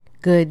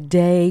Good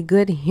day,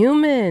 good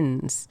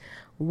humans.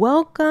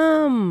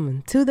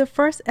 Welcome to the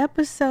first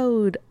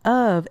episode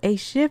of a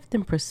Shift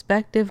in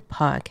Perspective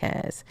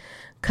podcast.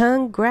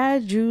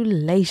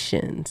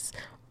 Congratulations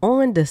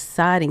on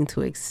deciding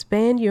to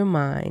expand your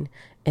mind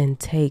and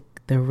take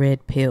the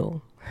red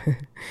pill.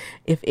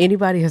 If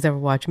anybody has ever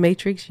watched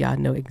Matrix, y'all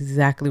know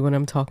exactly what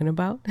I'm talking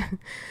about.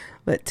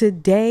 But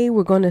today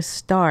we're going to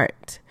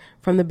start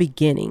from the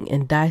beginning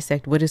and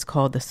dissect what is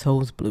called the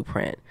soul's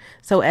blueprint.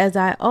 So as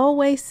I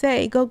always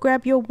say, go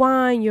grab your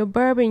wine, your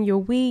bourbon, your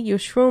weed, your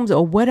shrooms,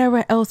 or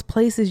whatever else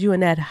places you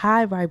in that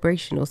high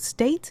vibrational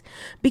state,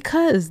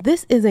 because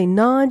this is a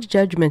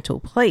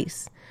non-judgmental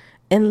place.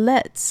 And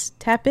let's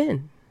tap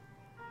in.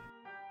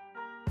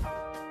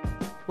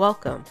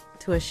 Welcome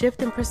to A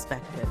Shift in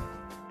Perspective.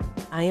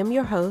 I am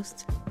your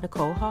host,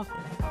 Nicole Hawkins.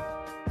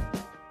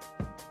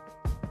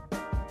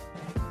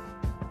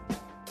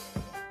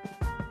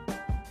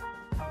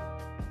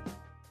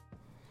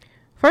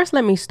 First,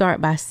 let me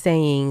start by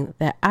saying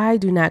that I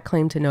do not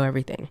claim to know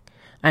everything.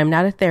 I am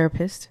not a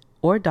therapist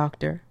or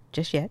doctor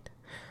just yet.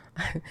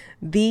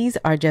 These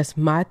are just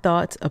my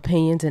thoughts,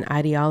 opinions, and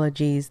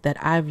ideologies that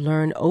I've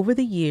learned over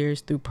the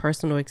years through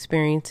personal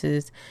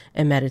experiences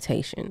and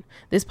meditation.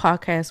 This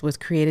podcast was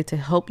created to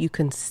help you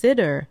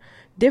consider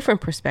different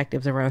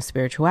perspectives around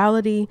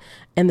spirituality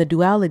and the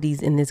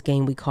dualities in this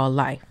game we call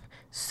life.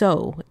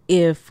 So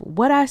if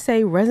what I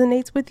say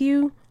resonates with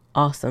you,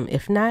 awesome.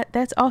 If not,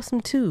 that's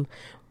awesome too.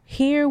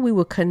 Here we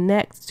will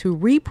connect to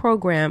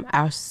reprogram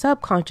our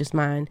subconscious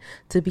mind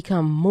to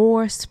become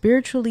more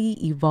spiritually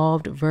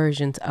evolved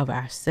versions of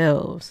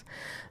ourselves.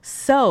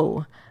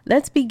 So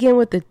let's begin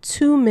with a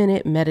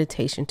 2-minute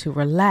meditation to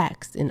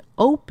relax and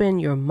open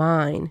your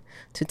mind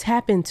to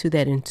tap into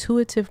that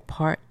intuitive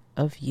part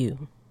of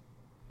you.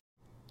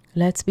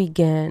 Let's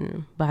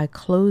begin by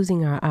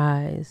closing our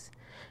eyes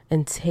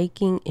and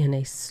taking in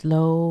a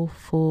slow,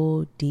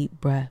 full, deep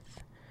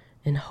breath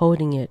and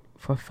holding it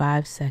for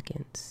 5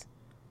 seconds.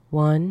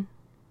 1,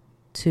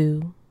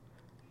 2,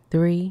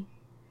 3,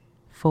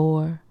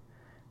 4,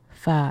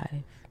 5,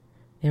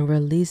 and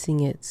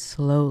releasing it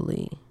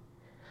slowly.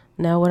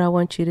 Now what I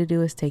want you to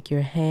do is take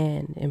your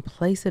hand and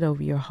place it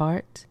over your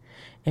heart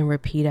and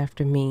repeat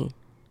after me.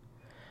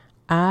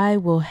 I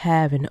will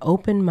have an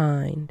open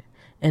mind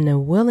and a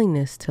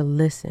willingness to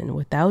listen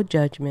without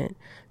judgment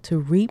to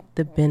reap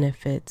the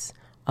benefits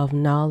of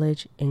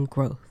knowledge and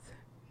growth.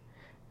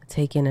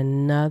 Take in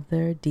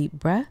another deep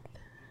breath.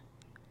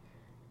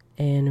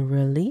 And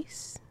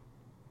release.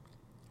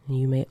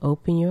 You may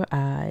open your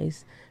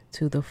eyes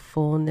to the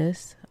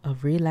fullness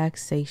of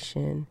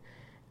relaxation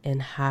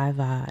and high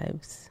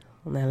vibes.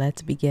 Now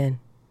let's begin.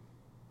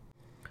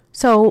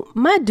 So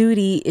my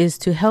duty is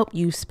to help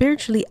you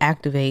spiritually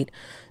activate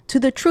to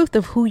the truth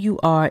of who you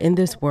are in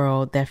this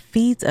world that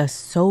feeds us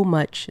so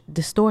much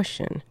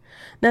distortion.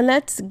 Now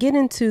let's get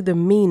into the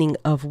meaning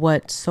of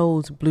what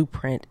soul's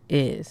blueprint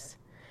is.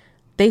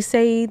 They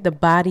say the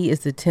body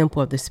is the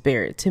temple of the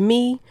spirit. To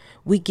me,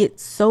 we get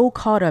so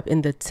caught up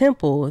in the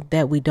temple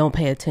that we don't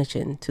pay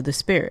attention to the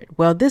spirit.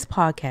 Well, this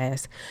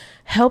podcast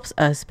helps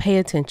us pay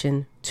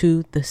attention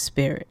to the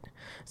spirit.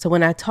 So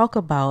when I talk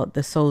about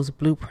the soul's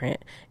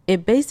blueprint,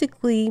 it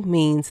basically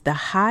means the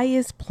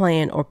highest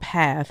plan or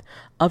path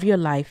of your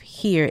life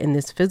here in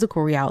this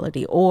physical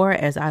reality, or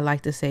as I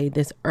like to say,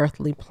 this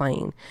earthly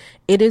plane.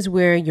 It is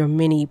where your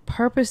many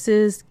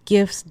purposes,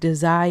 gifts,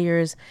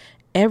 desires,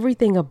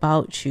 everything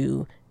about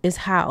you is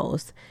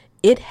housed.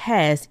 It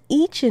has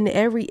each and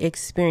every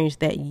experience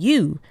that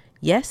you,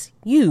 yes,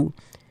 you,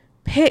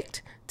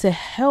 picked to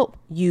help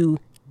you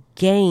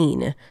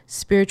gain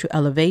spiritual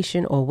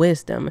elevation or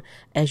wisdom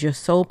as your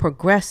soul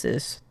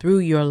progresses through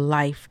your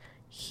life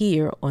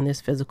here on this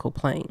physical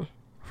plane.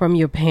 From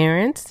your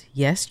parents,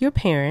 yes, your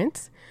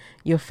parents,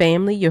 your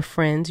family, your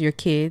friends, your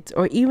kids,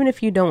 or even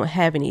if you don't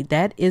have any,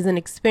 that is an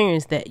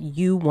experience that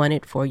you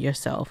wanted for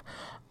yourself.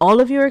 All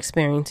of your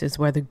experiences,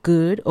 whether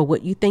good or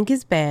what you think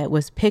is bad,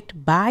 was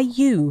picked by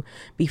you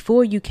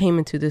before you came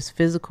into this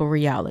physical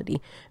reality,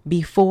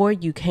 before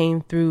you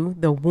came through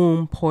the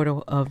womb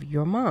portal of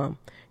your mom.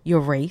 Your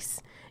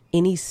race,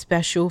 any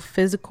special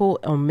physical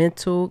or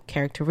mental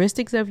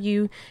characteristics of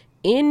you,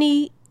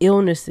 any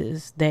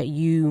illnesses that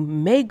you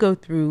may go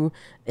through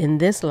in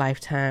this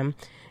lifetime,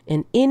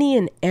 and any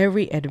and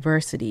every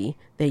adversity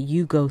that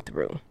you go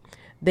through.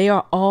 They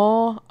are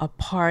all a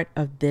part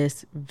of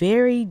this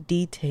very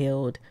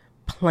detailed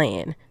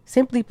plan.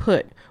 Simply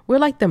put, we're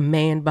like the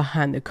man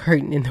behind the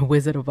curtain in The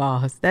Wizard of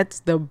Oz. That's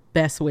the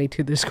best way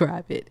to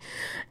describe it.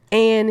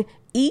 And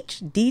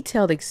each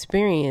detailed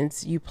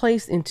experience you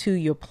place into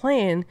your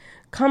plan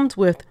comes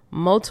with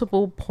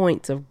multiple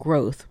points of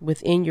growth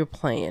within your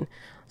plan.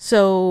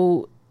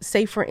 So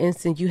say, for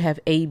instance, you have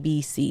A,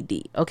 B, C,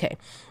 D. Okay.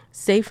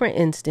 Say, for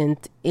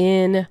instance,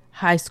 in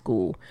high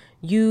school,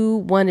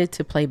 you wanted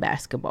to play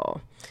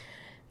basketball.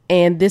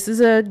 And this is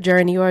a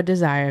journey or a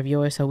desire of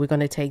yours. So we're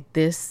going to take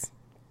this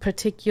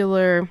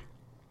particular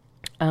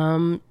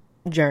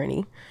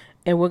journey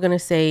and we're going to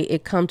say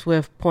it comes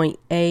with point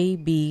A,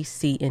 B,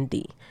 C, and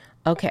D.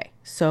 Okay,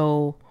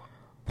 so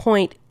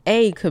point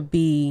A could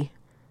be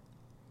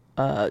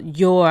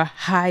your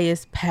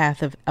highest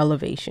path of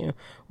elevation,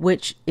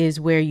 which is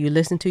where you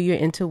listen to your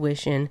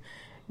intuition,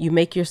 you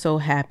make your soul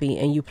happy,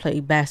 and you play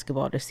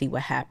basketball to see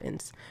what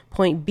happens.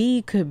 Point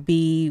B could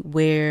be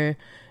where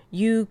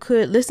you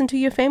could listen to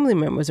your family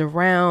members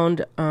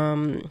around,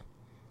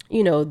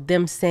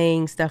 them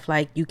saying stuff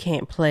like, you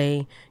can't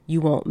play,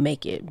 you won't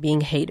make it,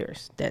 being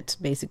haters. That's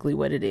basically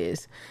what it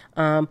is.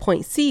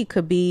 Point C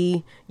could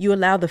be you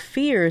allow the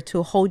fear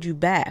to hold you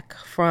back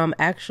from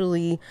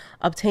actually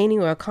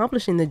obtaining or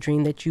accomplishing the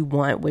dream that you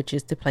want, which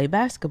is to play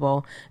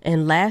basketball.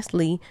 And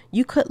lastly,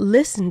 you could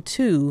listen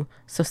to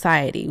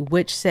society,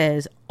 which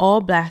says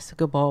all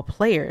basketball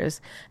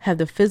players have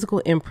the physical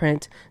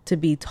imprint to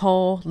be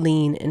tall,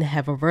 lean, and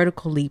have a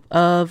vertical leap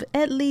of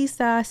at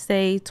least, I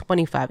say,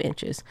 25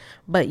 inches.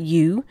 But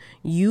you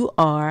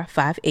are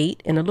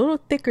 5'8" and a little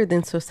thicker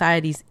than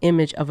society's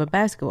image of a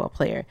basketball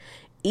player.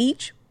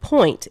 Each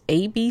point,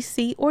 A, B,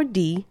 C, or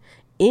D,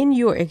 in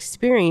your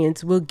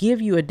experience will give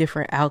you a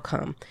different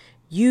outcome.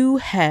 You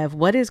have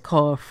what is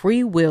called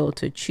free will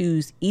to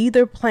choose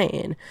either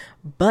plan,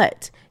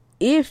 but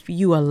if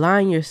you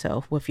align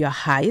yourself with your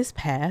highest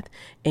path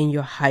and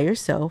your higher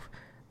self,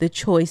 the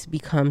choice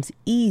becomes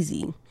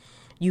easy.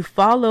 You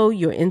follow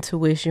your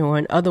intuition, or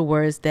in other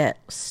words, that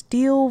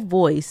still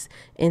voice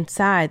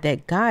inside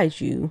that guides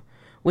you,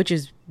 which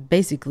is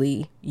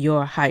basically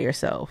your higher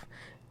self.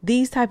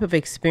 These type of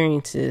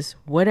experiences,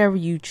 whatever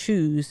you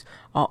choose,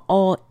 are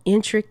all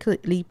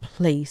intricately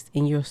placed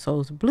in your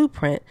soul's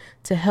blueprint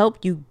to help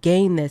you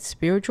gain that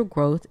spiritual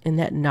growth and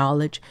that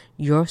knowledge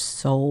your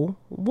soul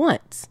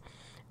wants.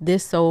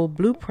 This soul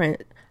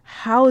blueprint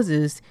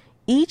houses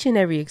each and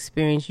every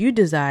experience you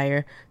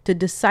desire to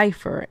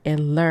decipher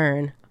and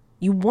learn.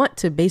 You want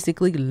to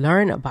basically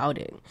learn about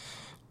it.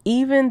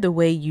 Even the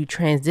way you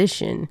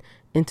transition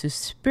into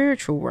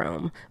spiritual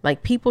realm,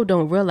 like people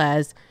don't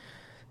realize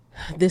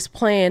this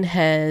plan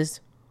has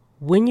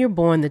when you're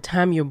born, the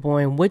time you're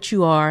born, what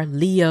you are,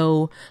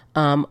 Leo,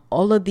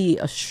 all of the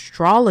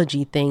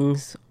astrology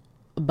things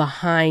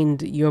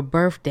behind your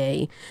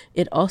birthday.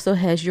 It also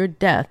has your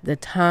death, the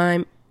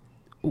time,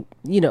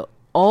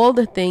 all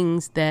the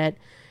things that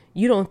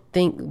you don't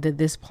think that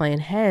this plan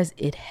has,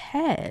 it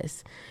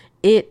has.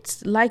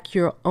 It's like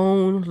your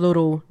own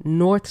little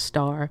North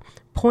Star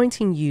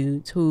pointing you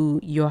to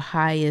your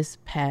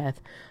highest path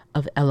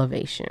of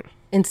elevation.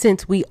 And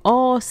since we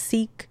all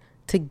seek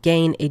to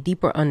gain a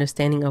deeper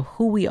understanding of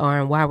who we are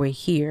and why we're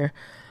here,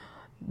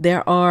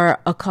 there are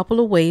a couple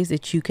of ways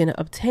that you can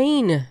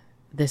obtain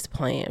this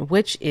plan,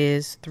 which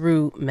is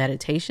through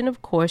meditation.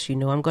 Of course,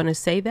 I'm going to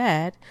say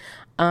that.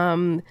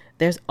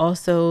 There's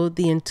also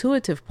the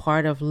intuitive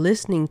part of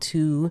listening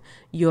to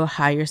your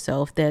higher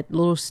self, that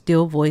little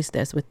still voice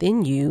that's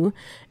within you.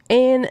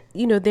 And,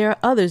 there are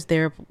others.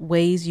 There are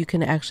ways you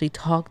can actually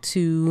talk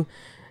to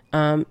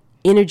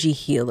energy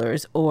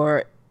healers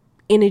or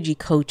energy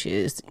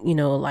coaches,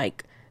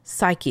 like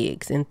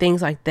psychics and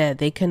things like that.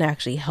 They can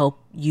actually help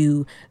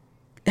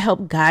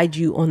guide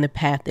you on the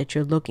path that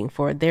you're looking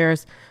for.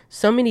 There's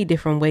so many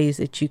different ways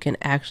that you can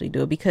actually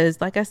do it,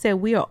 because like I said,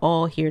 we are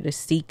all here to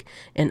seek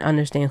and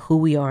understand who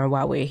we are and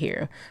why we're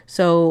here.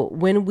 So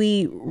when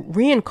we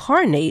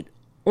reincarnate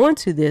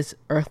onto this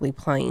earthly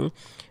plane,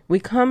 we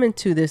come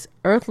into this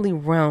earthly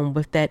realm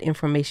with that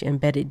information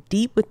embedded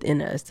deep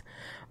within us.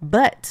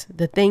 But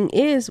the thing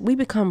is, we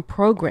become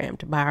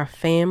programmed by our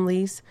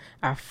families,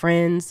 our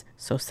friends,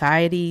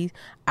 society,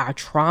 our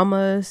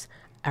traumas,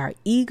 our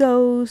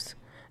egos.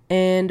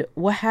 And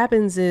what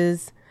happens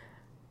is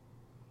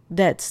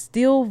that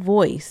still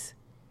voice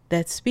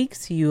that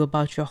speaks to you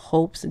about your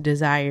hopes,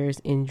 desires,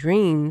 and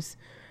dreams,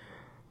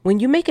 when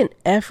you make an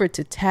effort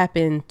to tap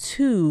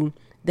into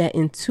that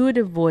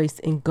intuitive voice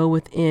and go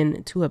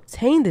within to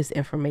obtain this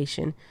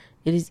information,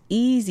 it is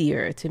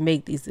easier to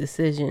make these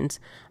decisions,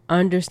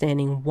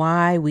 understanding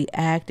why we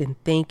act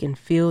and think and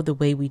feel the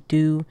way we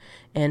do,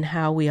 and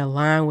how we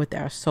align with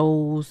our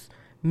soul's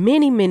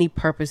many, many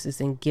purposes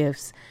and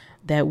gifts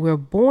that we're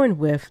born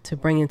with to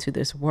bring into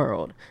this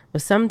world.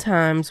 But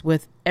sometimes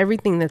with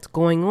everything that's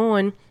going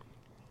on,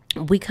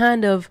 we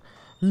kind of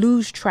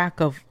lose track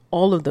of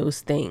all of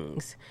those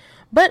things.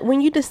 But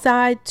when you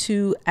decide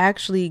to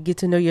actually get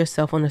to know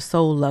yourself on a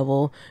soul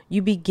level,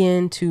 you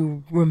begin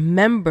to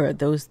remember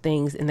those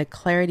things and the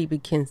clarity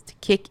begins to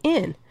kick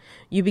in.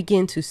 You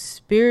begin to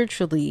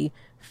spiritually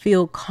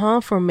feel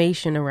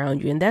confirmation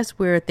around you. And that's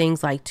where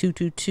things like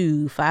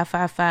 222,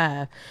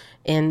 555,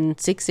 and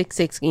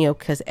 666,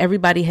 because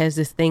everybody has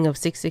this thing of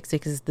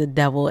 666 is the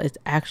devil. It's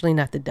actually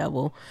not the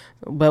devil.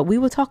 But we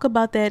will talk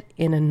about that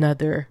in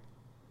another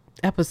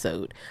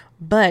episode.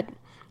 But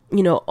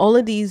all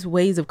of these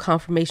ways of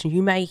confirmation,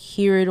 you might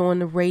hear it on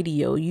the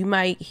radio. You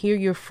might hear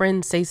your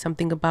friend say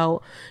something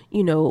about,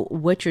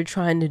 what you're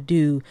trying to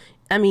do.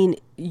 I mean,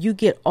 you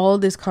get all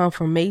this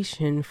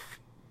confirmation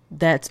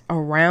that's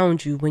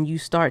around you when you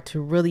start to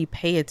really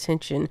pay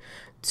attention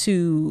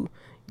to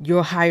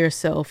your higher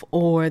self,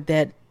 or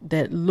that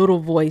little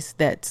voice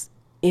that's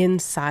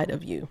inside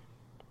of you.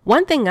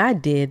 One thing I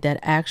did that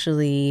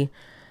actually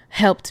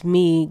helped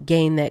me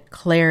gain that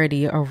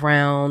clarity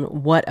around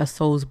what a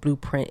soul's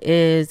blueprint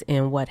is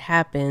and what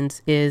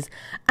happens is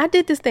I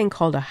did this thing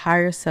called a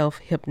higher self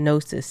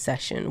hypnosis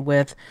session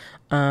with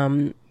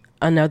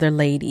another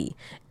lady.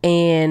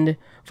 And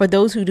for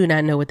those who do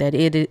not know what that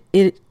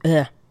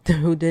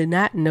who did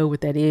not know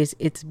what that is,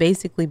 it's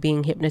basically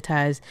being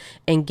hypnotized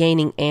and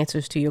gaining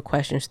answers to your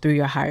questions through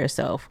your higher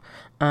self,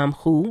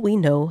 who we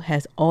know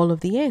has all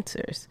of the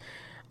answers.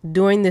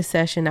 During this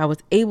session, I was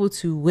able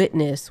to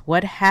witness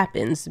what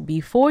happens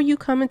before you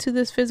come into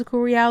this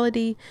physical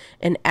reality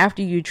and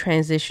after you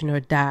transition or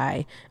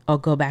die or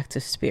go back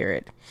to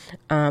spirit.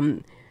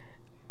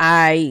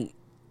 I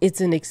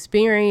It's an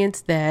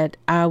experience that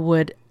I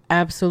would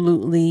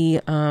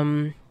absolutely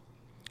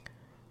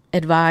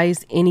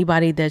advise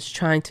anybody that's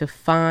trying to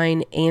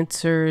find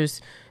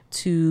answers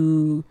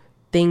to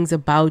things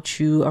about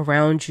you,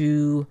 around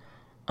you,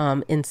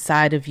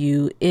 inside of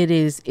you.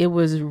 It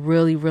was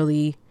really,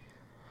 really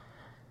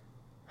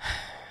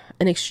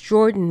an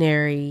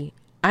extraordinary.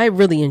 I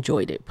really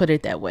enjoyed it, put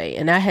it that way.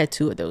 And I had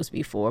two of those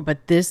before,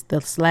 but this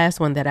last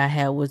one that I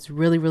had was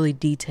really, really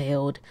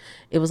detailed.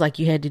 It was like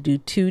you had to do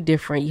two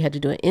different, you had to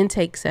do an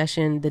intake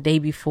session the day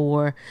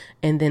before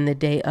and then the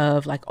day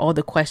of, like all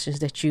the questions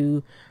that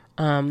you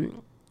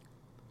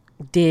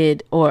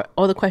did, or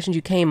all the questions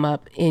you came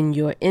up in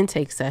your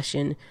intake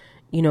session.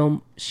 You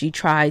know, she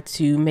tried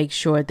to make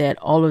sure that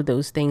all of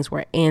those things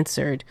were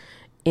answered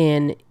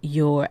in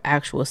your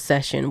actual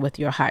session with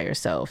your higher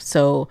self.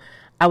 So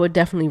I would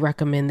definitely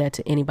recommend that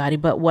to anybody.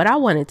 But what I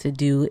wanted to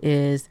do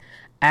is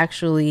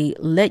actually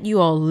let you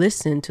all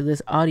listen to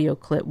this audio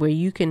clip where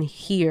you can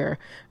hear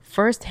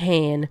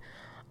firsthand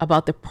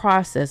about the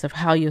process of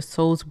how your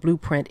soul's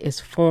blueprint is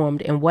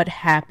formed and what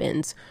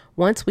happens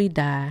once we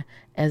die.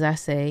 As I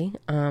say,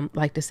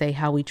 like to say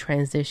how we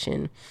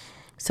transition.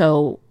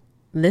 So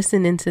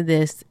listen into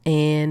this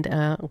and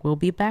we'll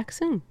be back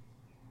soon.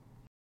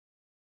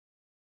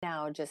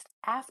 Now, just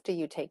after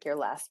you take your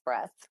last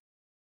breath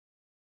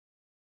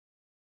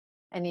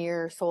and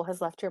your soul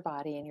has left your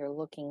body and you're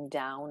looking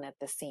down at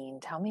the scene,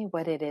 tell me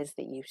what it is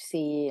that you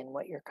see and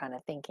what you're kind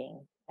of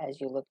thinking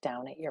as you look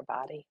down at your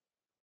body.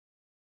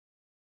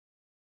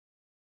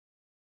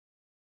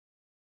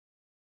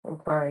 I'm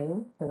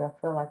crying because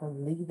I feel like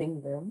I'm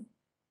leaving them,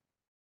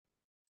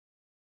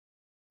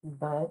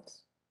 but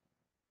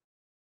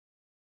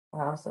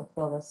I also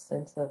feel a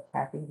sense of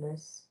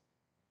happiness,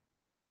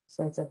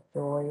 sense of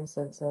joy, a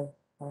sense of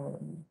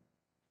um,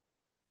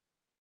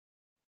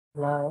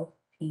 love,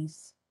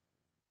 peace.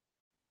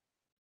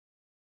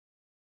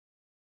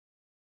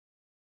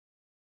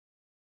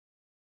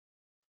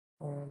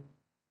 Um,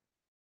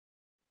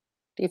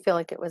 Do you feel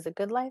like it was a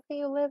good life that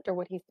you lived, or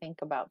what do you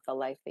think about the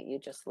life that you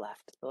just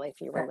left, the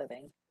life you were I,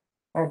 living?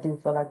 I do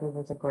feel like it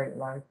was a great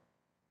life.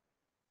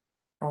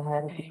 I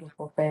had a Okay.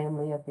 beautiful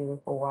family, a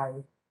beautiful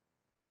wife.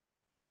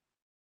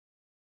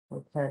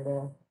 We kind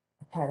of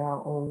had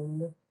our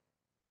own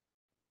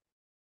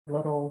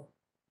little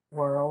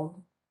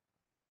world.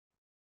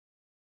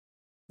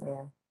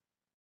 Yeah,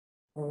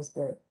 it was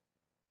good.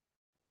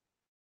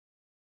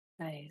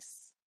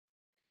 Nice.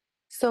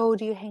 So,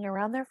 do you hang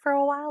around there for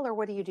a while, or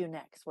what do you do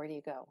next? Where do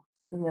you go?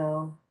 You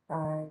know,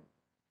 I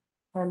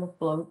kind of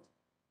float.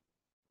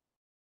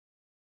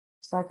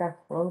 It's like I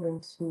float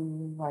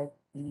into like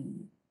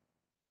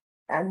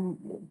and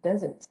it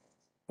doesn't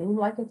seem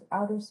like it's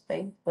outer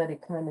space, but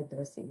it kind of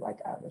does seem like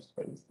outer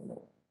space in a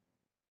way.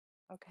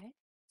 Okay.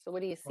 So,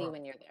 what do you see Wow.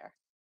 when you're there?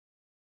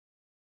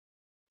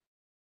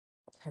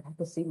 And I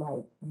can see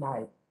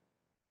my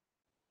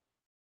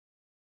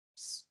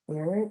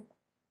spirit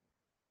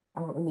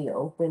out in the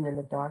open in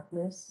the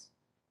darkness,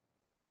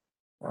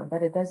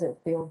 but it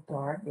doesn't feel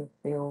dark. It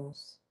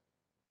feels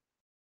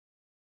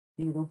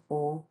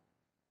beautiful,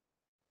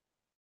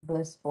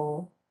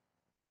 blissful.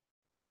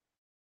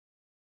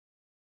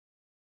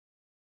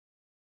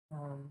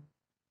 Um,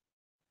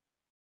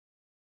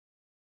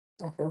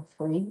 I feel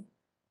free,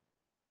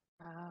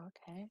 Oh,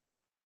 okay.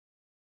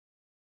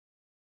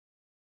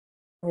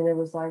 and it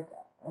was like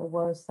it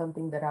was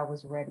something that I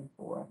was ready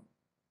for.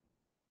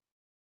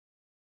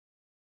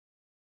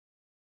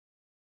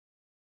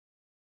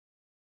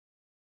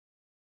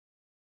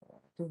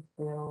 To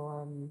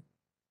feel,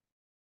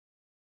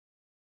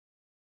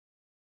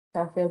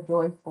 I feel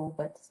joyful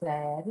but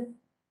sad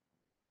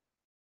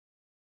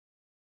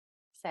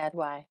Sad,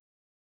 why?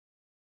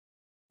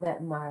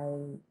 that my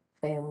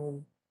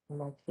family and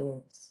my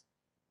kids,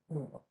 you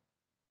know,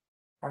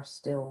 are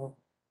still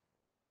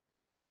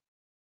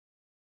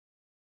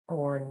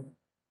on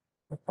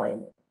the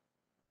planet.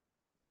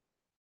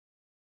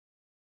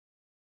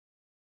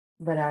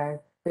 But I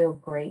feel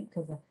great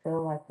because I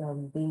feel like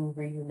I'm being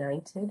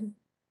reunited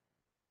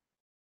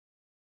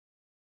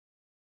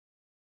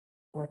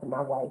with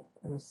my wife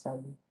in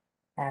some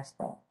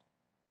aspect.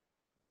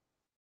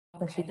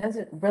 But she Okay.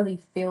 doesn't really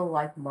feel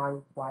like my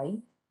wife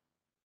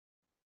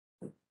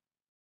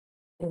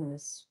in the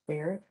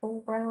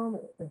spiritual realm.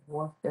 It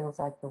more feels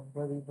like a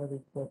really,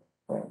 really good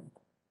friend.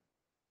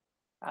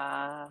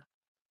 Ah,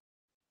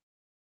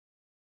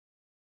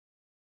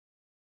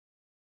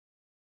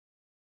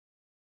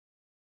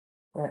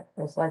 But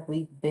it's like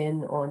we've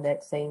been on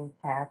that same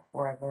path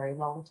for a very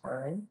long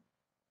time,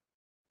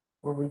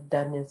 where we've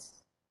done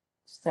this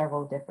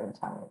several different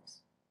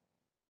times.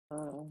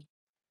 Mm.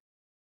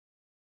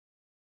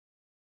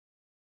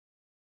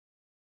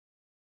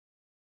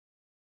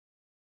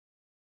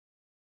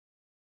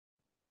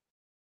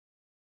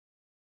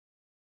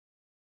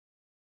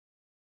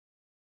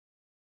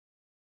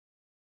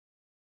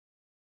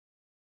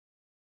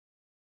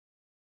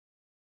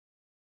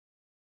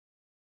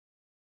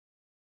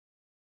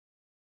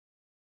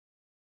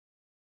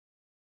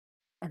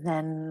 And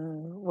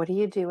then what do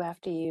you do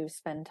after you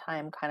spend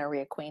time kind of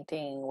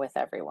reacquainting with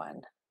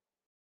everyone?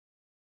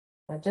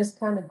 And just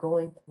kind of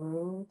going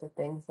through the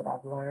things that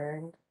I've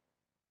learned,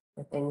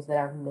 the things that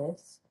I've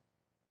missed,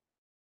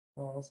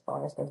 as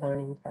far as the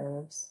learning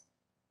curves,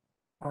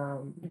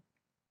 um,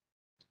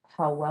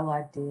 how well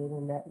I did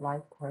in that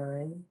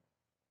lifetime,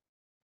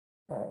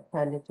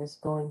 kind of just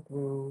going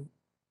through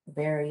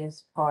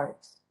various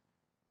parts,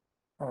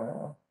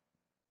 uh,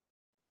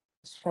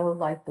 show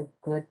like the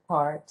good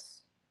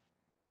parts,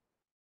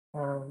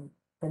 um,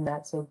 the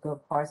not so good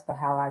parts, but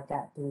how I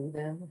got through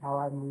them, how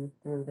I moved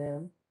through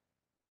them,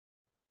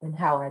 and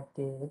how I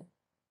did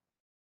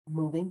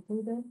moving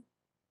through them.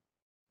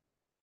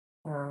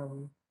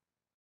 Um,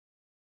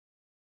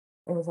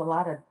 there was a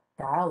lot of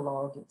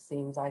dialogue, it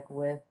seems like,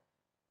 with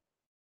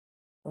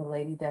a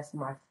lady that's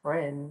my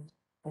friend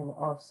and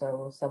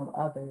also some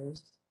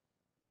others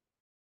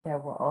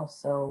that were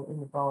also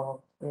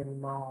involved in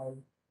my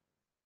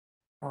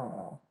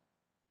uh,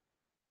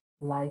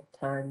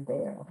 lifetime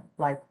there.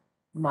 Like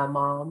my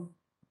mom,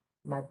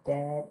 my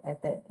dad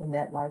at that in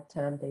that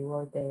lifetime, they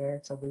were there.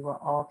 So we were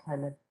all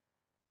kind of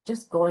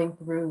just going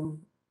through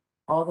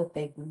all the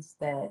things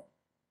that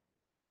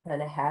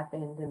kind of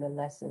happened and the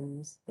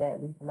lessons that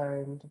we've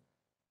learned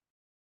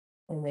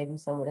and maybe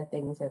some of the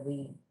things that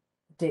we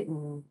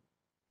didn't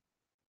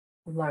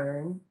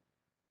learn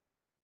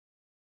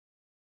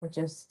were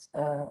just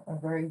a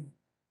very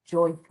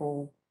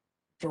joyful,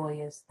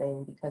 joyous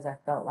thing because I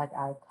felt like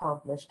I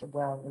accomplished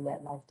well in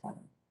that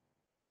lifetime.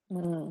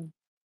 Mm.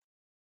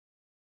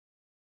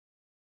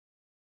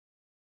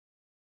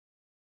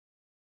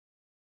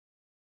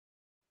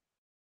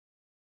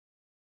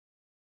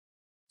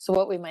 So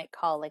what we might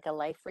call like a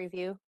life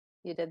review.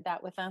 You did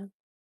that with them?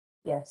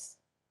 Yes,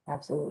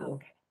 absolutely.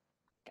 Okay,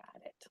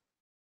 got it.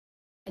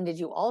 And did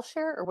you all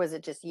share or was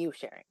it just you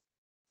sharing?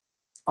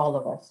 All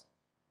of us.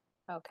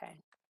 Okay.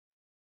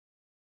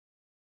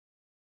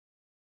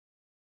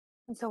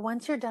 And so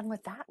once you're done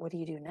with that, what do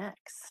you do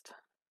next?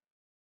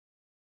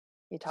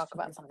 You talk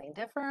about something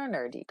different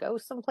or do you go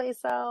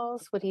someplace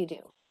else? What do you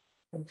do?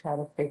 And try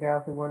to figure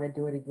out if we want to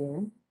do it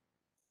again.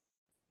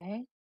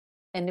 Okay.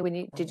 And when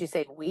you did Um, you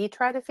say we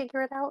try to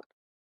figure it out?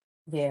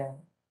 yeah,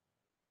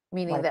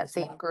 Meaning like that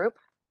same group?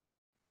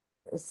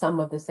 some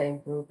of the same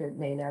group. It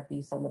may not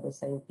be some of the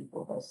same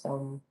people, but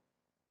some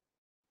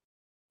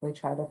we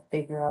try to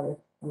figure out if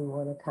we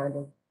want to kind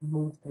of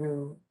move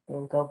through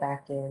and go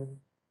back in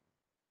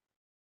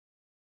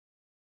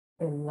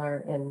and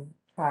learn and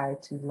try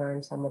to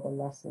learn some of the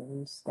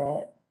lessons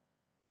that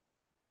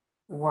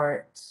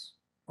weren't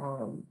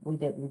we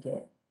didn't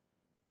get.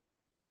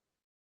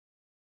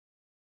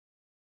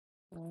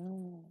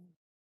 Mm.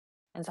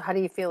 And so how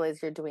do you feel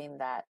as you're doing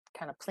that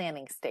kind of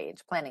planning stage,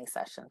 planning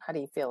session? How do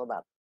you feel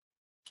about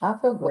I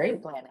feel what you're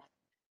great. planning?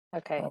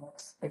 Okay. You're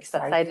so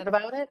excited Excited.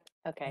 about it?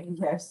 Okay.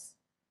 Yes.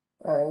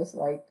 It's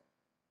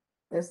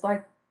it's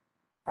like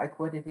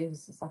what it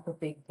is. It's like a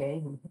big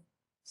game.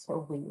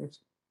 So weird.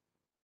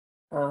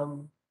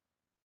 Um,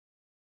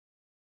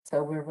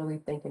 so we're really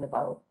thinking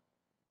about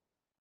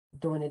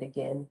doing it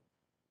again.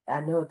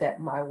 I know that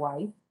my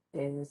wife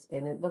is,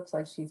 and it looks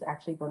like she's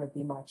actually going to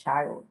be my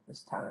child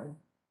this time.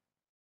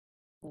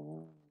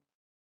 Mm.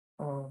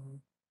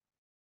 Um,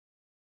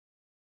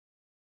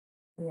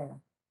 yeah.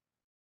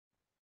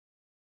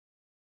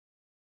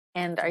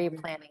 And are So you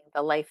planning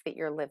the life that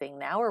you're living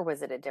now, or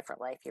was it a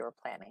different life you were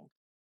planning?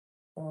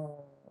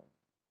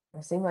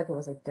 it seemed like it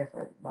was a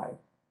different life,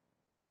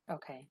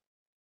 Okay.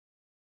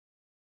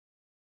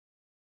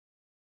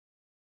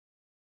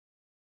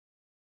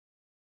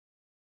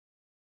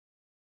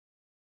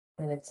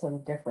 and it's some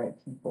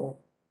different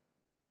people,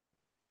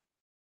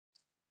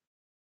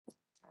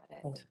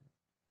 Got um, it.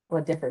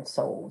 or different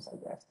souls, I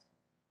guess.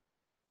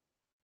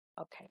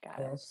 Okay, got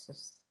And it. it's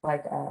just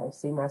like I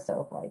see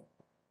myself like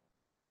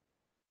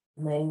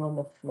laying on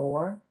the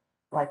floor,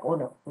 like on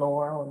the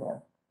floor on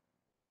a.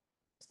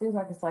 Seems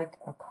like it's like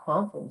a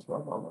conference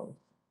room almost.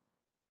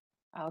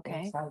 It's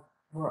Okay. like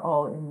we're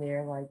all in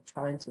there, like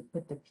trying to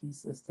put the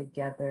pieces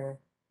together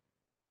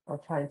or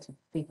trying to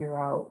figure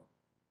out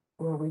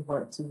where we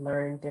want to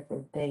learn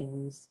different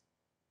things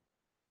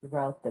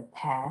throughout the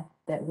path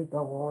that we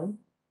go on.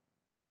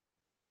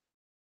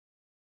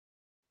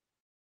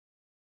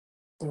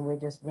 And we're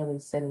just really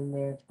sitting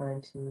there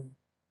trying to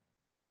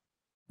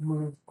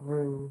move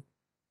through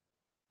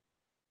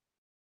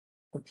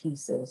the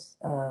pieces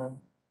of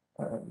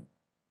um,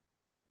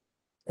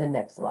 the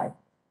next lifetime.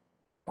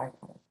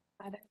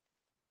 Got it.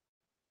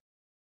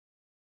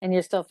 And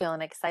you're still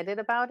feeling excited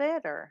about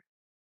it, or?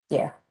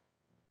 Yeah,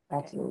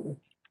 Okay. absolutely.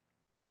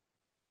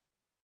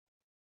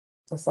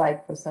 It's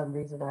like for some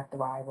reason I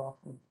thrive off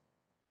of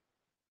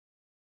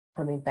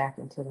coming back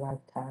into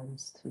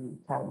lifetimes to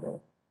kind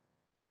of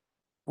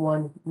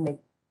one make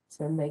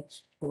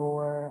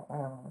sure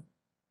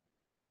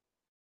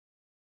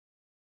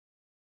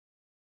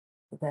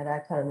that I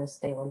kind of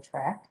stay on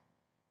track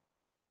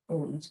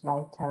in each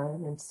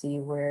lifetime and see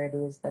where it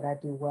is that I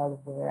do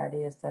well and where it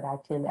is that I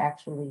can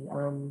actually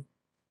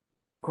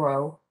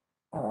grow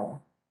uh,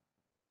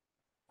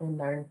 and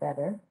learn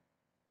better.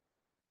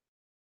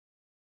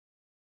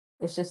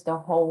 It's just the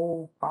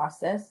whole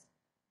process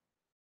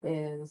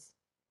is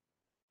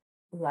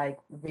like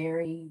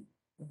very,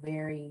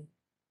 very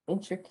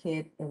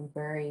intricate and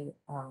very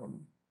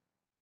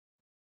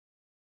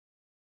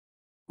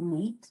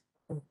neat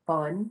and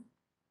fun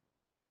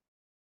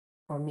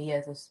for me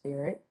as a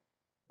spirit.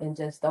 And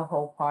just the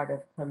whole part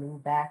of coming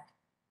back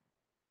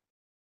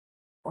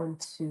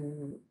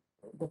onto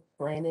the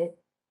planet,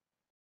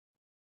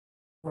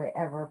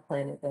 wherever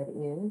planet that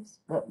is.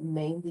 But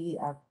mainly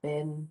I've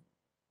been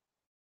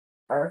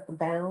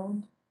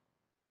earthbound.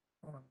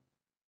 Um,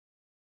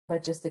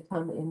 but just to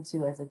come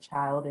into as a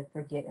child and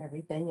forget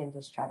everything and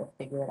just try to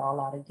figure it all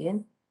out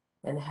again,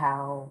 and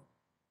how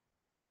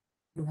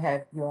you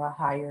have your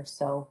higher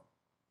self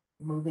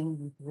moving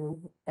you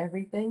through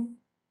everything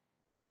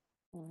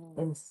Mhm.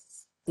 and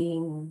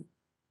seeing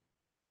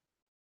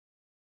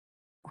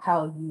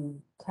how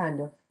you kind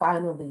of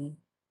finally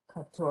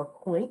come to a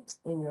point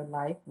in your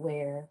life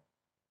where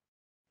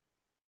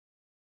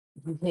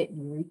you hit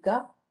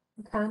eureka,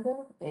 kind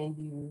of, and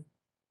you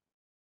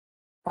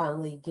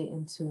finally get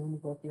in tune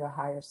with your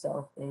higher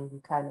self and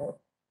you kind of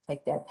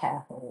take that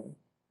path on.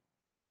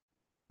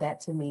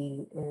 That to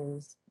me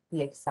is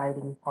the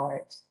exciting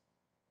part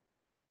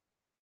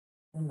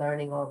and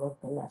learning all of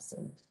the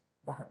lessons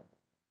behind it.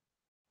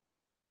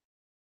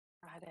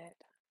 Got it.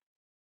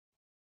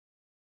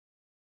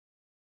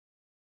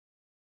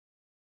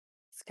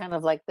 It's kind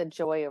of like the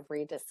joy of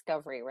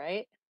rediscovery,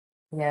 right?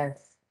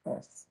 Yes,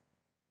 yes,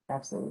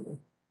 absolutely.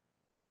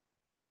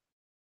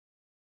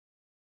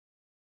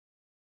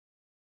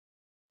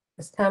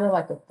 It's kind of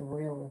like a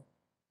thrill.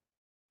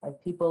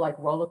 Like people like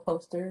roller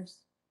coasters,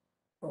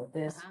 or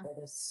this, Uh-huh.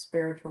 or this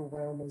spiritual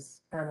realm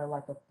is kind of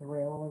like a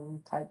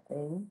thrilling type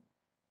thing,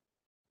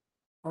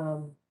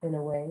 in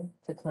a way,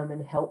 to come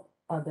and help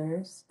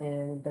others.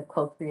 And the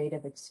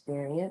co-creative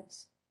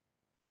experience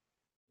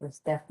is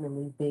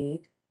definitely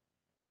big.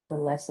 The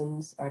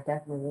lessons are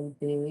definitely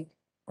big,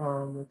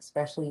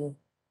 especially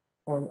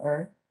on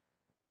Earth,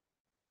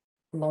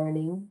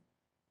 learning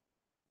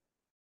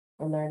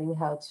and learning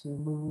how to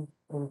move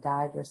and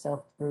guide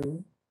yourself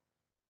through,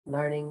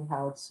 learning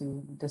how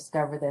to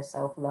discover their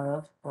self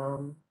love,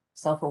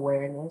 self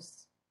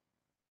awareness,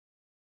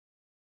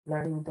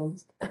 learning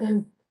those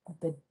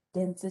the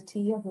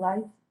density of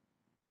life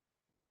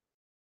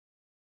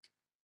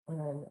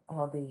and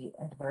all the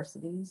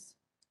adversities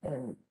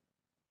and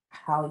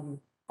how you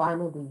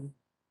finally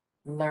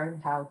learn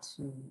how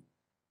to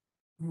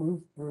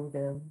move through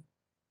them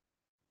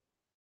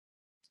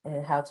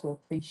and how to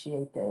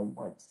appreciate them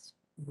once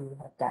you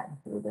have gotten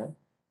through them.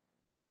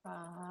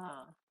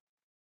 Ah,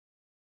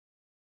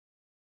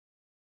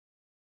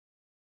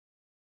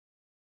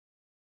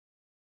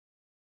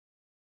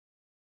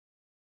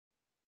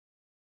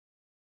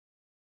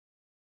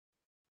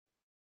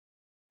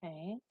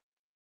 okay.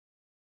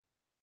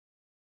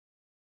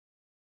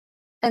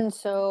 And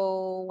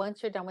so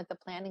once you're done with the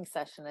planning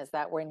session, is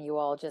that when you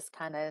all just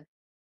kind of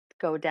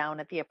go down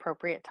at the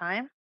appropriate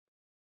time?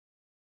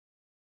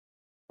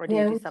 Or do you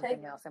Yeah, do we take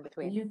something else in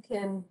between? you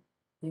can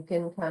you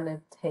can kind of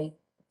take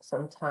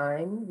some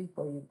time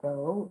before you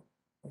go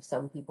if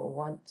some people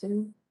want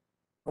to,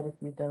 but if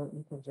you don't,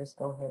 you can just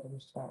go ahead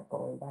and start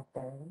going back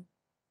down.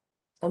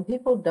 Some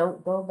people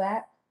don't go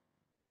back.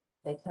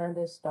 They kind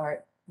of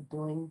start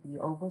doing the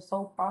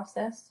oversoul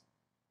process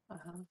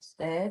Uh-huh.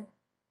 instead.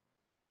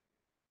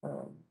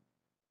 Um,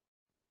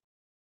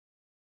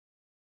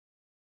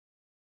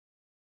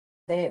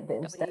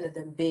 instead You, of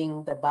them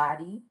being the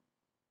body,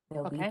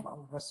 they'll be okay.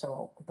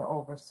 the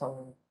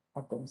oversoul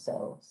of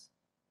themselves.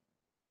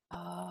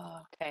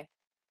 Oh, okay.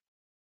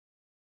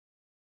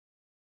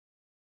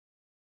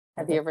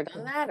 So Have you ever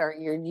done that, or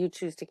you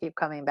choose to keep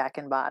coming back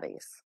in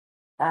bodies?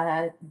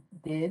 I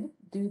did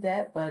do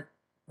that, but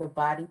the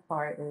body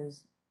part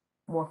is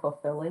more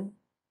fulfilling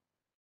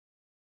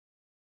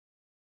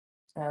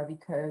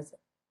because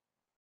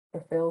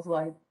it feels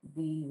like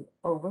the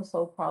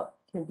oversoul part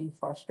can be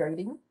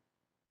frustrating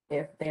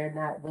if they're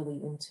not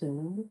really in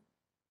tune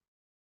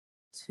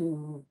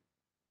to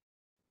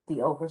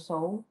the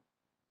oversoul.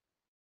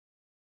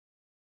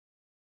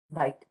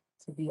 Like,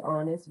 to be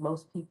honest,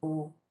 most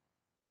people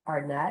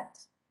are not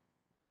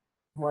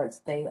once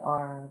they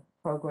are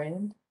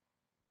programmed,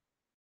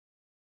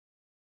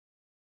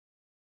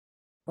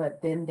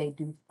 but then they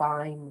do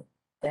find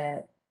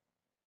that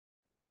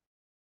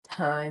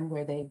time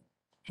where they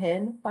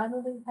can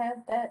finally have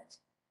that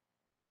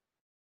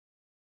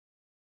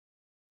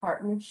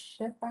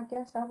partnership, I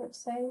guess I would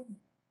say,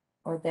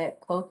 or that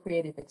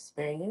co-creative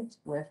experience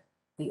with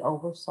the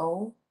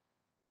oversoul,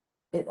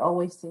 it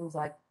always seems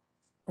like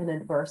an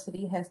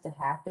adversity has to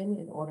happen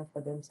in order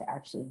for them to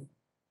actually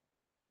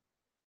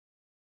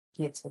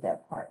get to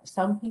that part.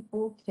 Some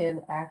people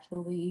can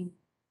actually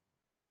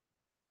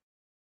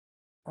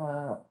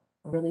uh,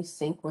 really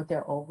sync with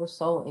their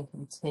oversoul and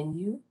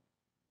continue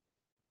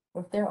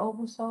with their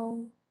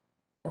oversoul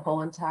the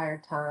whole entire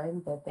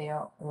time that they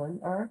are on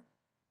earth,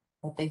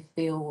 but they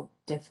feel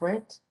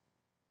different.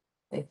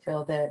 They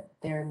feel that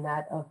they're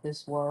not of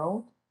this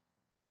world.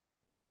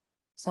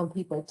 Some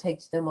people, it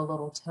takes them a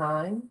little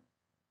time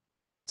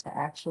to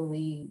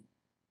actually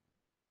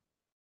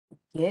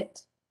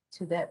get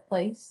to that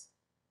place,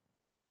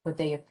 but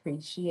they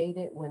appreciate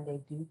it when they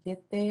do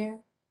get there.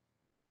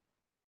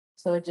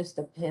 So it just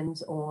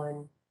depends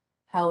on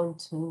how in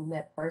tune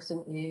that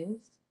person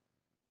is.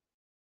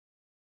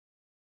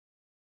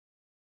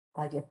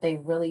 Like if they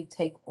really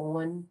take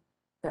on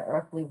the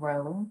earthly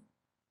realm,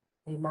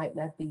 they might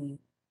not be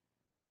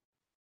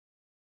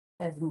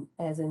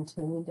as in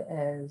tuned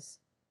as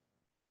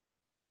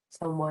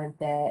someone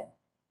that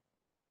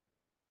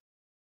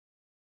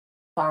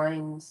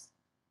finds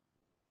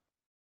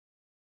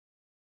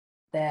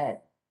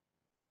that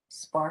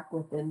spark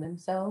within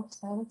themselves,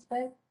 I would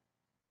say.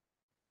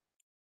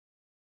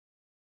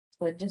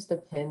 So it just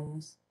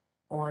depends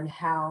on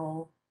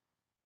how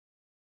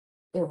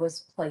it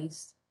was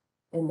placed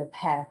in the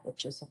path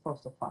that you're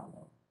supposed to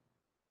follow.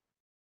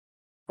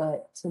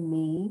 But to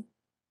me,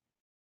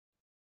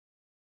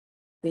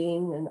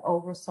 being an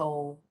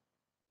oversoul,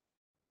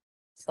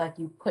 it's like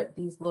you put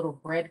these little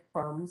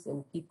breadcrumbs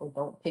and people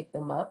don't pick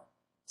them up.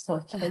 So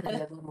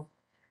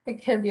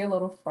it can be a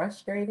little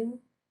frustrating.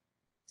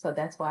 So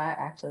that's why I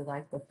actually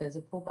like the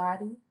physical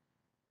body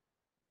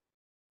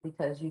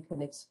because you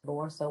can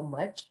explore so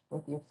much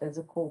with your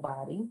physical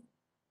body,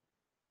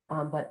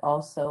 but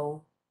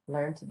also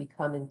learn to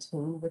become in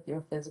tune with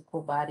your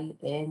physical body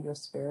and your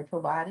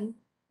spiritual body.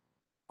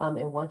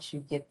 And once you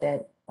get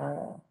that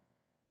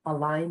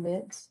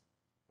alignment,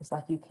 it's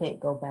like you can't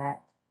go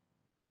back.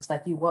 It's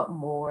like you want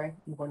more,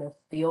 you want to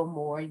feel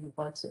more, you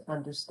want to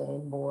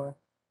understand more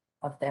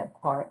of that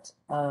part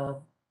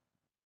of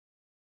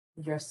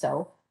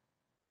yourself.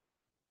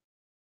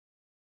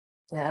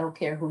 And I don't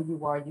care who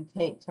you are, you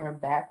can't turn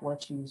back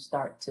once you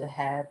start to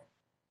have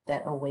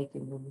that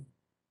awakening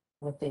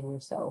within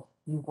yourself.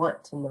 You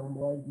want to know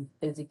more, you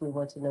physically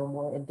want to know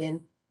more. And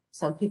then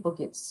some people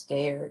get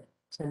scared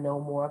to know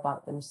more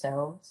about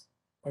themselves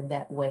in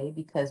that way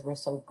because we're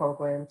so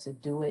programmed to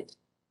do it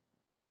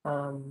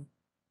um,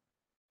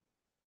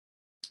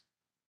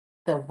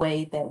 the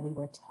way that we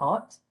were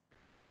taught.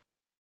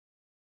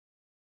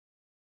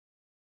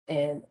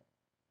 And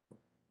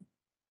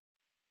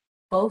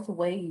both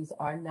ways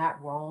are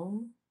not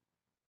wrong,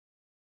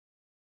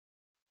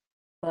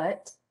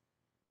 but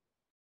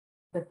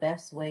the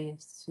best way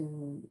is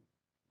to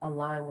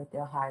align with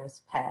your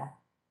highest path.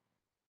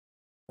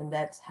 And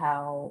that's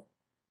how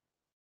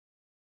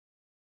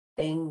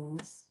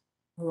things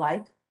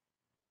like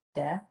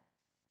death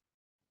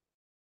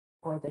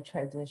or the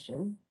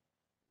transition,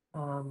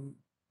 um,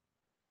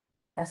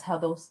 that's how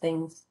those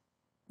things,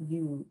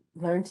 you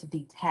learn to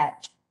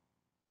detach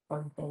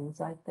from things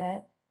like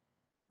that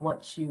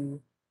once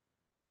you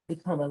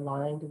become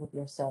aligned with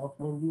yourself.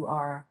 When you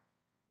are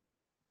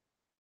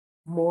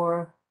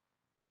more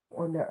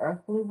on the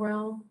earthly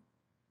realm,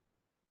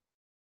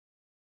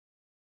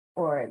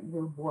 or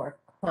you're more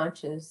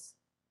conscious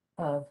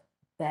of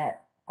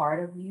that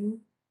part of you,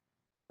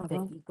 the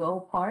Mhm. ego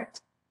part,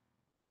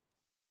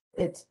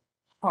 it's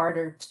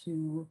harder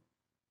to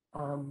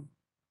um,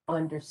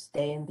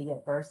 understand the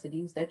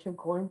adversities that you're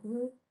going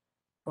through.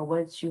 But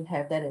once you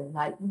have that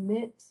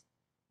enlightenment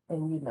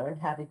and you learn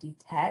how to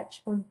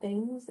detach from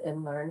things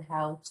and learn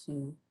how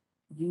to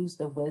use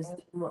the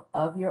wisdom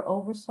of your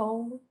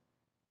oversoul,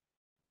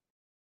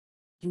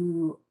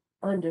 you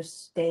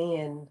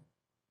understand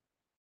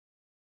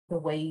the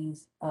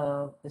ways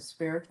of the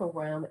spiritual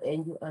realm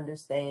and you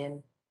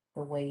understand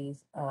the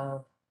ways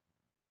of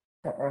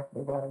the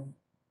earthly realm.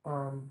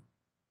 Um,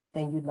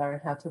 and you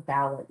learn how to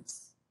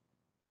balance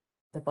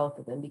the both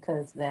of them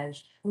because that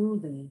is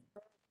truly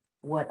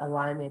what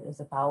alignment is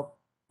about,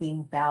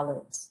 being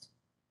balanced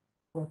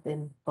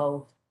within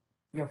both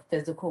your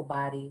physical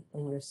body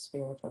and your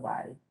spiritual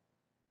body.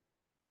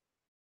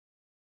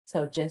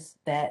 So just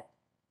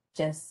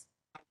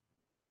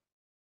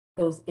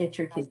those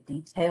intricate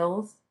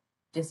details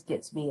just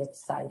gets me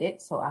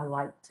excited. So I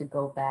like to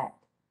go back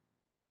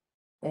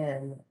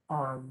and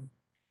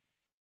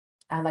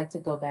I like to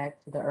go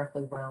back to the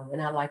earthly realm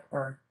and I like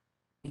earth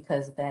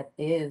because that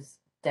is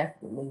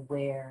definitely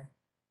where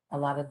a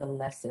lot of the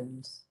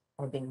lessons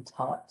are being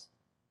taught.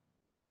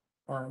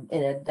 And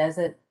it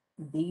doesn't,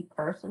 me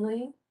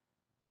personally,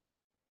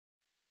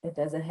 it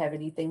doesn't have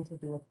anything to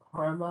do with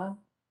karma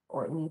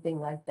or anything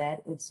like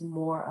that. It's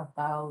more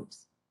about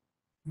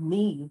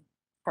me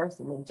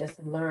personally just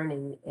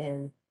learning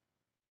and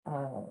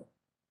uh,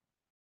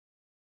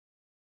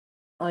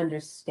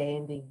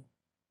 understanding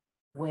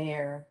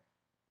where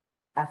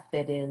I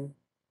fit in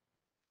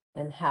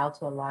and how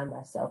to align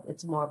myself.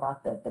 It's more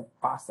about the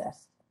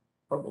process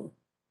for me.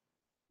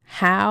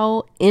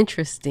 How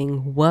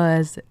interesting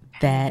was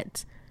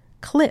that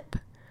clip?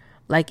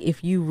 Like,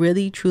 if you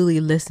really truly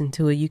listen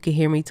to it, you can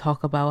hear me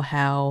talk about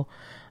how,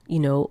 you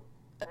know,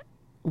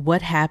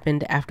 what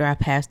happened after I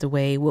passed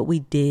away, what we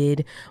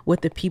did,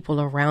 what the people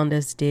around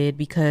us did,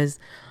 because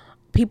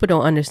people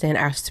don't understand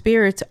our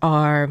spirits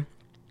are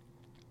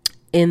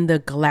in the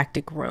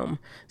galactic realm.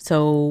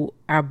 So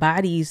our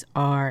bodies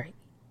are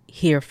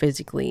here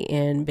physically,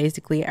 and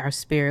basically our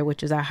spirit,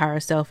 which is our higher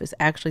self, is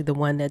actually the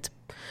one that's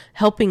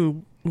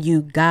helping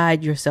you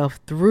guide yourself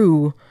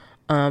through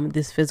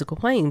this physical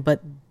plane.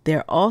 But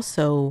they're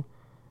also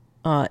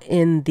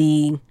in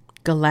the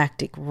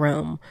galactic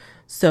realm.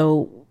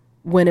 So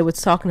when it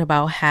was talking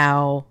about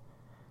how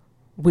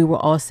we were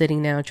all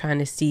sitting down trying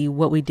to see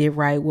what we did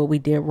right, what we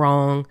did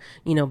wrong,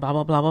 blah,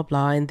 blah, blah, blah,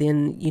 blah. And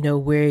then,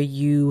 where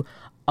you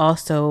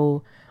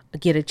also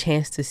get a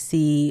chance to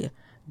see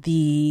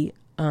the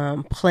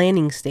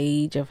planning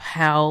stage of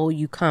how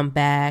you come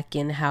back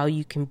and how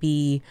you can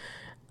be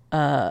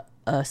a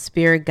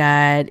spirit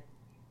guide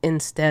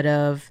instead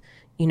of,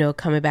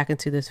 coming back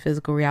into this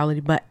physical reality.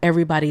 But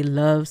everybody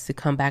loves to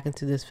come back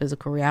into this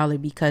physical reality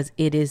because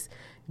it is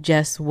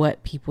just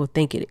what people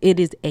think it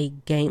is a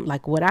game.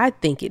 Like what I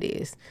think it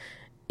is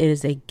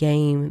a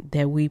game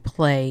that we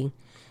play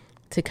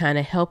to kind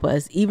of help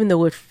us, even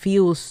though it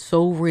feels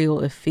so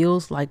real. It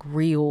feels like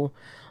real.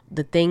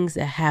 The things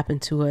that happen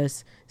to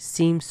us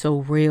seem so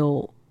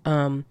real.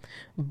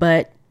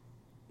 But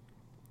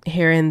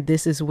herein,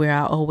 this is where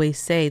I always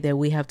say that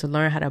we have to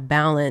learn how to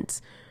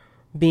balance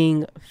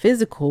being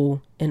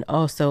physical and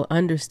also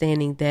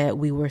understanding that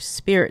we were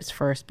spirits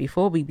first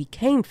before we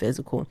became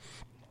physical.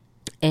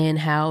 And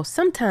how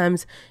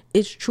sometimes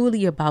it's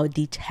truly about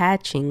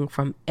detaching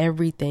from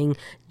everything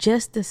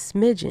just a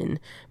smidgen,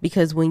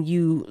 because when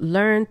you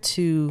learn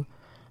to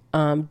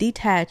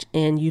detach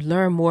and you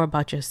learn more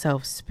about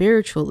yourself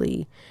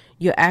spiritually,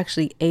 you're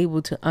actually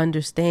able to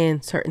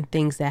understand certain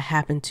things that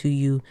happen to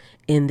you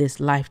in this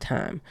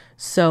lifetime.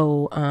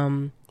 So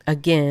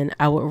again,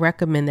 I would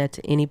recommend that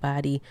to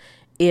anybody.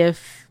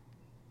 If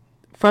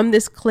from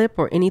this clip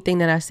or anything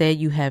that I said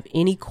you have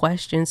any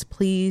questions,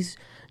 please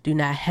do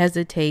not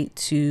hesitate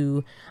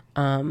to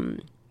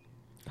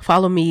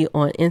follow me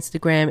on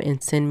Instagram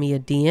and send me a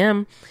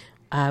DM.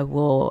 I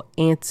will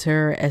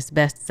answer as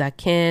best as I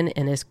can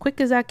and as quick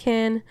as I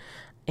can.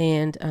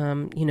 And,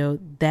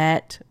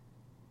 that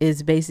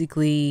is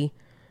basically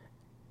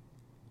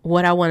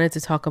what I wanted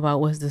to talk about,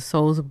 was the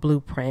soul's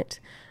blueprint.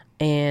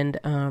 And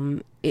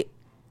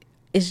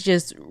it's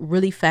just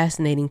really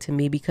fascinating to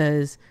me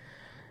because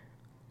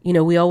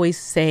we always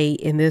say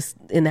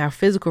in our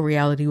physical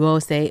reality, we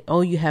always say,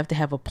 oh, you have to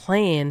have a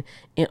plan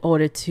in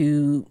order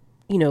to,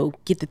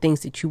 get the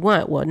things that you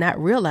want. Well, not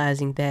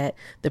realizing that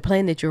the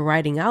plan that you're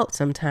writing out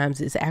sometimes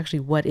is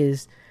actually what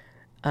is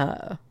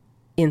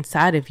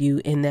inside of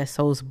you in that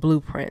soul's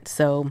blueprint.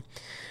 So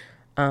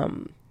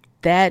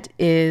that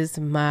is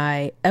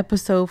my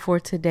episode for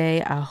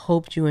today. I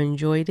hope you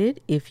enjoyed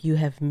it. If you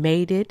have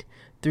made it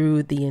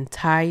through the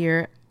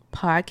entire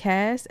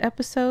podcast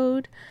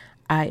episode,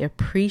 I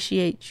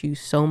appreciate you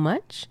so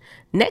much.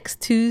 Next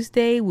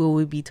Tuesday, we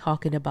will be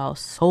talking about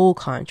soul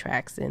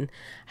contracts and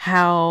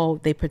how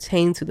they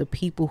pertain to the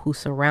people who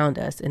surround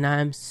us. And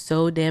I'm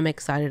so damn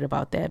excited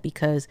about that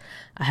because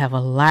I have a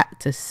lot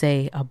to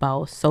say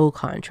about soul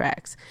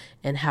contracts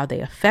and how they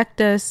affect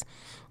us,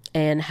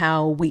 and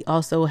how we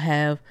also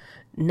have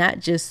not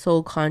just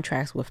soul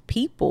contracts with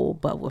people,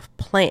 but with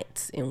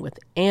plants and with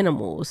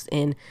animals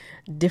and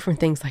different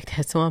things like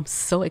that. So I'm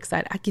so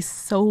excited. I get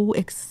so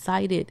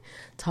excited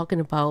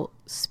talking about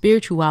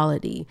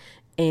spirituality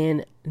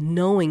and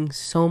knowing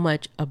so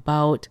much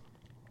about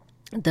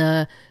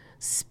the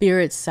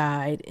spirit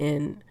side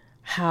and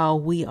how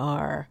we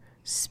are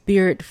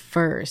spirit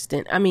first.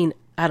 And I mean,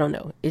 I don't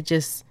know. It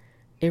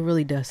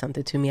really does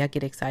something to me. I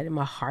get excited.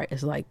 My heart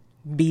is like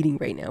beating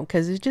right now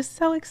because it's just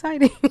so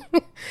exciting.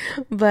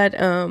 But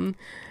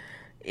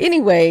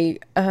anyway,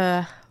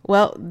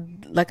 well,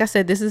 like I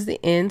said, this is the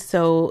end.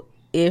 So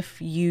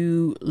if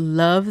you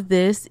love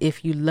this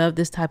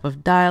type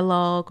of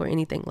dialogue or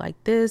anything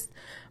like this,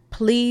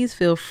 please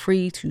feel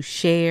free to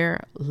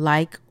share,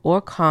 like,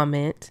 or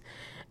comment.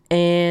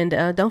 And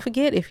don't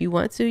forget, if you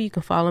want to, you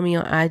can follow me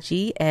on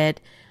IG at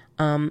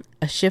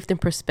A Shift in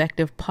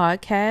Perspective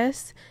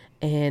Podcast.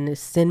 And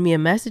send me a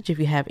message if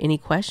you have any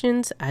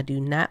questions. I do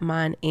not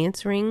mind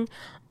answering.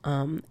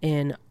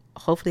 And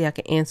hopefully I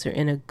can answer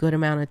in a good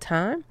amount of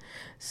time.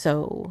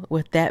 So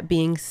with that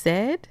being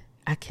said,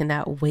 I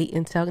cannot wait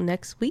until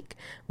next week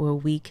where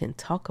we can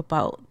talk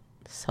about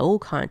soul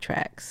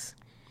contracts.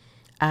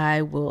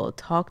 I will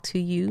talk to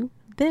you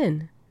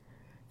then.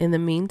 In the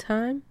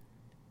meantime,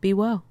 be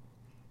well.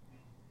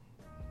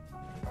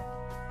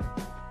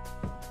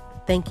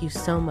 Thank you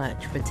so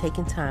much for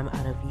taking time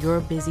out of your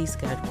busy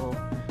schedule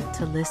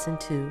to listen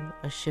to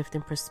A Shift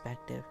in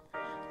Perspective.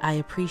 I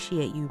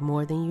appreciate you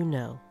more than you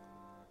know.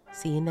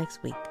 See you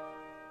next week.